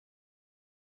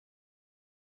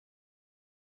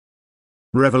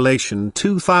Revelation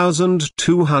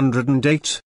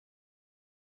 2208.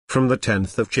 From the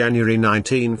 10th of January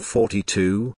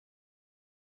 1942.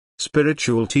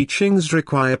 Spiritual teachings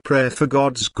require prayer for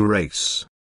God's grace.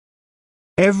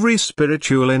 Every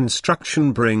spiritual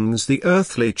instruction brings the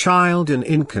earthly child an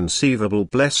inconceivable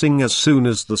blessing as soon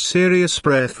as the serious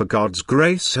prayer for God's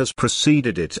grace has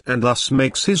preceded it, and thus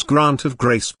makes His grant of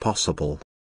grace possible.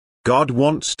 God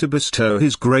wants to bestow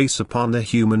His grace upon the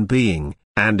human being,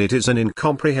 and it is an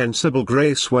incomprehensible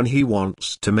grace when He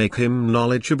wants to make him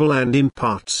knowledgeable and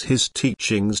imparts His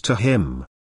teachings to him.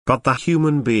 But the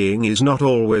human being is not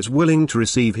always willing to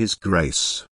receive His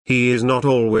grace. He is not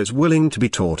always willing to be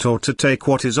taught or to take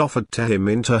what is offered to him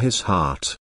into his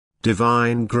heart.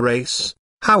 Divine grace,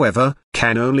 however,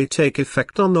 can only take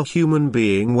effect on the human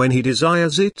being when he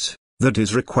desires it, that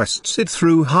is, requests it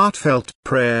through heartfelt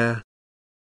prayer.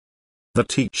 The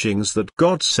teachings that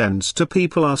God sends to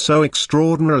people are so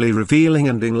extraordinarily revealing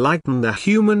and enlighten the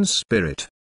human spirit.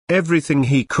 Everything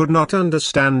he could not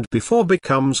understand before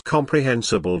becomes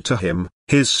comprehensible to him.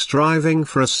 His striving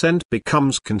for ascent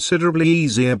becomes considerably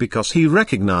easier because he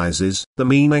recognizes the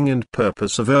meaning and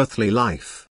purpose of earthly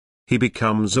life. He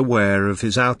becomes aware of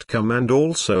his outcome and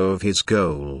also of his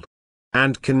goal,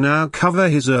 and can now cover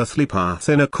his earthly path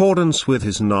in accordance with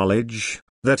his knowledge,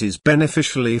 that is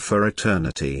beneficially for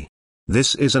eternity.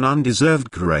 This is an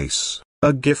undeserved grace,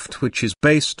 a gift which is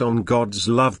based on God's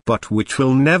love but which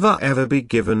will never ever be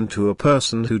given to a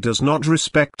person who does not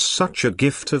respect such a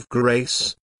gift of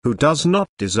grace, who does not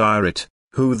desire it,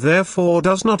 who therefore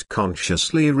does not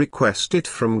consciously request it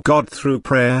from God through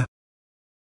prayer.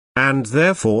 And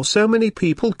therefore so many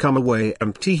people come away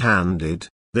empty-handed.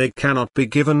 They cannot be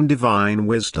given divine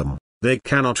wisdom, they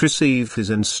cannot receive His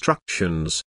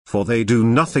instructions, for they do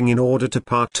nothing in order to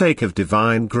partake of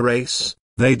divine grace.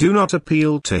 They do not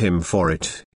appeal to Him for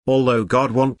it, although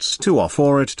God wants to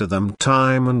offer it to them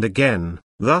time and again,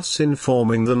 thus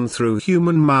informing them through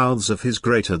human mouths of His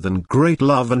greater than great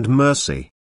love and mercy.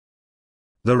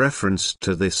 The reference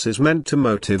to this is meant to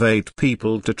motivate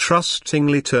people to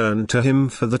trustingly turn to Him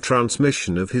for the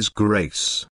transmission of His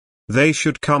grace. They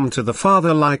should come to the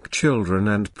Father like children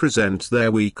and present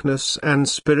their weakness and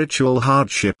spiritual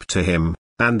hardship to Him,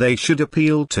 and they should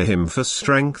appeal to Him for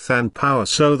strength and power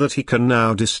so that He can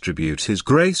now distribute His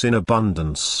grace in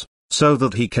abundance, so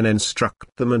that He can instruct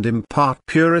them and impart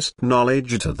purest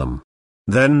knowledge to them.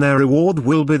 Then their reward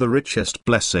will be the richest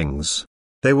blessings.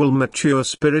 They will mature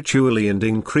spiritually and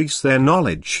increase their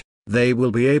knowledge. They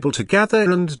will be able to gather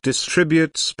and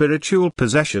distribute spiritual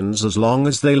possessions as long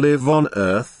as they live on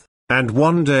earth, and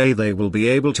one day they will be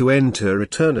able to enter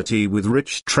eternity with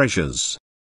rich treasures.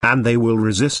 And they will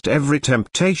resist every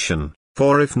temptation,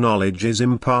 for if knowledge is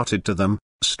imparted to them,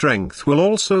 strength will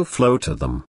also flow to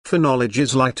them, for knowledge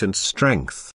is light and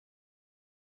strength.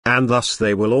 And thus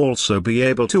they will also be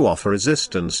able to offer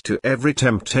resistance to every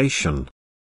temptation.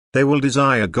 They will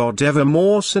desire God ever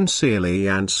more sincerely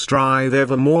and strive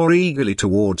ever more eagerly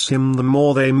towards Him the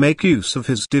more they make use of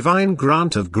His divine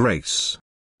grant of grace.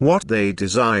 What they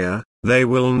desire, they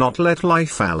will not let lie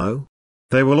fallow.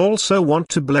 They will also want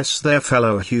to bless their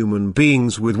fellow human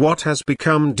beings with what has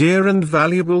become dear and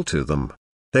valuable to them.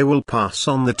 They will pass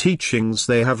on the teachings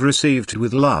they have received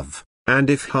with love, and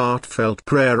if heartfelt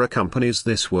prayer accompanies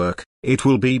this work, it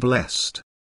will be blessed.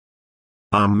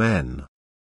 Amen.